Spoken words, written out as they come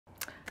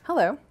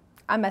Hello,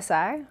 I'm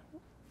SI.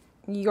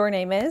 Your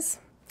name is?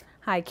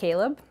 Hi,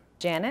 Caleb.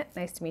 Janet,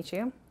 nice to meet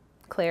you.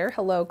 Claire,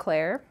 hello,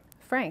 Claire.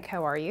 Frank,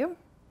 how are you?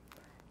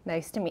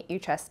 Nice to meet you,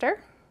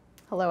 Chester.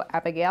 Hello,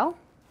 Abigail.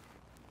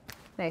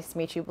 Nice to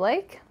meet you,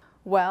 Blake.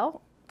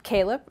 Well,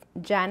 Caleb,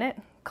 Janet,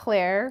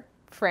 Claire,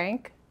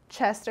 Frank,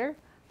 Chester,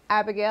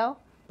 Abigail,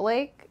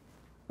 Blake,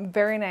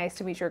 very nice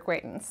to meet your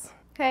acquaintance.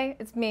 Hey,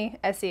 it's me,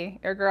 Essie,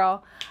 your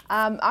girl.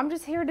 I'm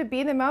just here to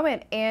be in the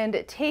moment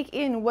and take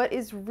in what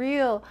is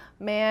real,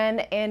 man,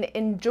 and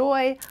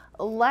enjoy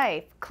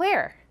life.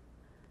 Claire,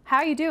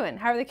 how you doing?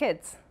 How are the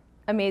kids?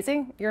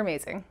 Amazing? You're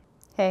amazing.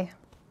 Hey,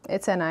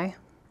 it's NI.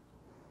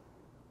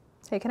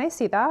 Hey, can I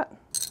see that?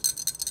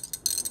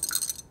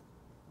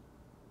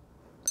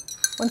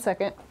 1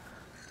 second.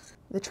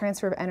 The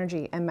transfer of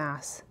energy and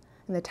mass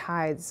and the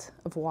tides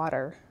of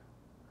water.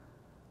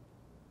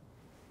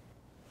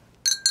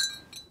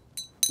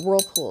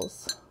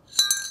 Whirlpools,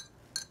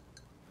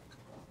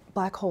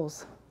 black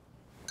holes,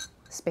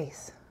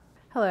 space.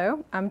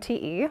 Hello, I'm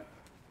TE.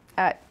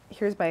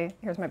 Here's my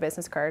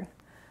business card.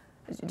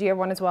 Do you have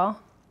one as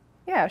well?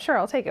 Yeah, sure,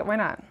 I'll take it. Why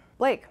not?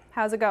 Blake,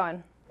 how's it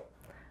going?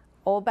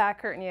 Old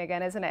back hurting you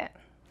again, isn't it?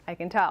 I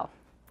can tell.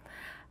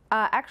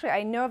 Actually,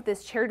 I know of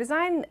this chair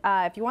design.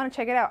 If you want to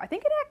check it out, I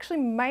think it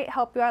actually might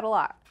help you out a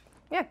lot.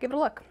 Yeah, give it a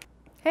look.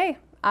 Hey,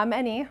 I'm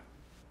NE.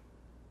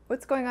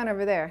 What's going on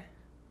over there?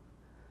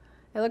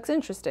 It looks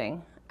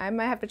interesting. I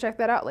might have to check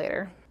that out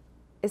later.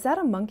 Is that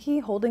a monkey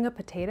holding a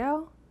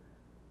potato?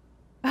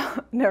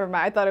 Never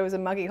mind, I thought it was a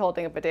monkey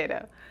holding a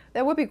potato.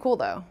 That would be cool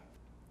though.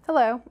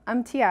 Hello,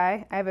 I'm TI.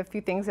 I have a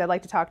few things I'd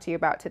like to talk to you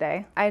about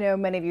today. I know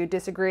many of you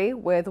disagree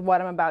with what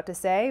I'm about to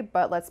say,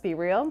 but let's be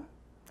real.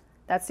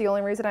 That's the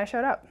only reason I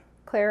showed up.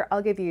 Claire,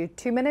 I'll give you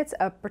 2 minutes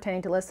of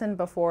pretending to listen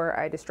before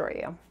I destroy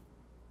you.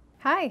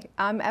 Hi,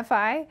 I'm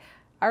FI.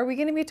 Are we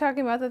gonna be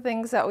talking about the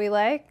things that we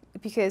like?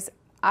 Because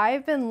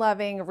I've been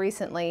loving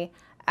recently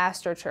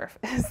AstroTurf.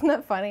 Isn't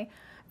that funny?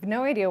 I have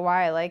no idea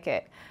why I like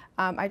it.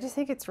 I just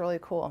think it's really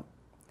cool.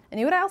 And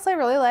you know what else I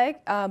really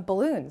like?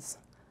 Balloons.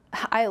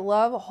 I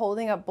love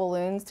holding up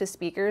balloons to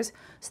speakers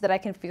so that I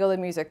can feel the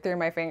music through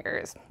my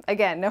fingers.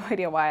 Again, no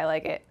idea why I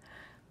like it,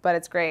 but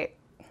it's great.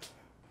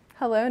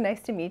 Hello,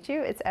 nice to meet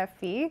you. It's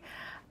FV.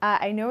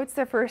 I know it's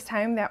the first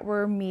time that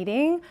we're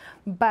meeting,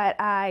 but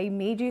I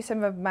made you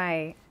some of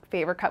my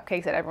favorite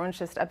cupcakes that everyone's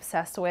just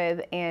obsessed with,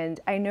 and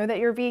I know that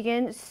you're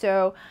vegan,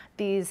 so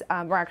these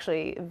were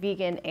actually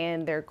vegan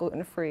and they're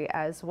gluten-free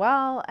as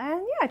well.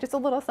 And yeah, just a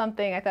little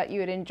something I thought you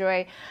would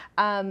enjoy.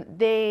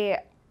 They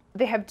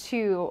have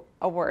 2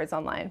 awards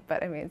online,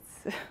 but I mean,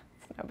 it's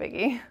no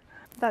biggie.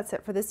 That's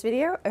it for this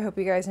video. I hope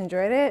you guys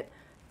enjoyed it.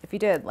 If you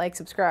did, like,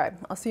 subscribe.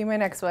 I'll see you in my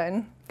next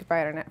one. Goodbye,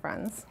 internet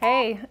friends.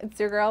 Hey, it's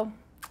your girl.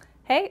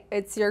 Hey,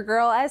 it's your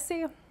girl,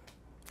 Essie.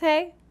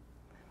 Hey,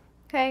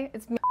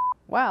 it's me.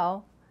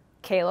 Well,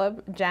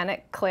 Caleb,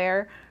 Janet,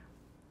 Claire,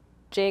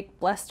 Jake,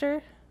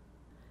 Lester.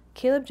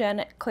 Caleb,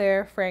 Janet,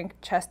 Claire, Frank,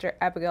 Chester,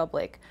 Abigail,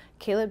 Blake.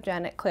 Caleb,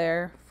 Janet,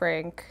 Claire,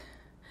 Frank.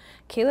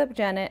 Caleb,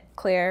 Janet,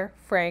 Claire,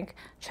 Frank,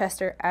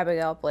 Chester,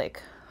 Abigail,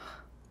 Blake.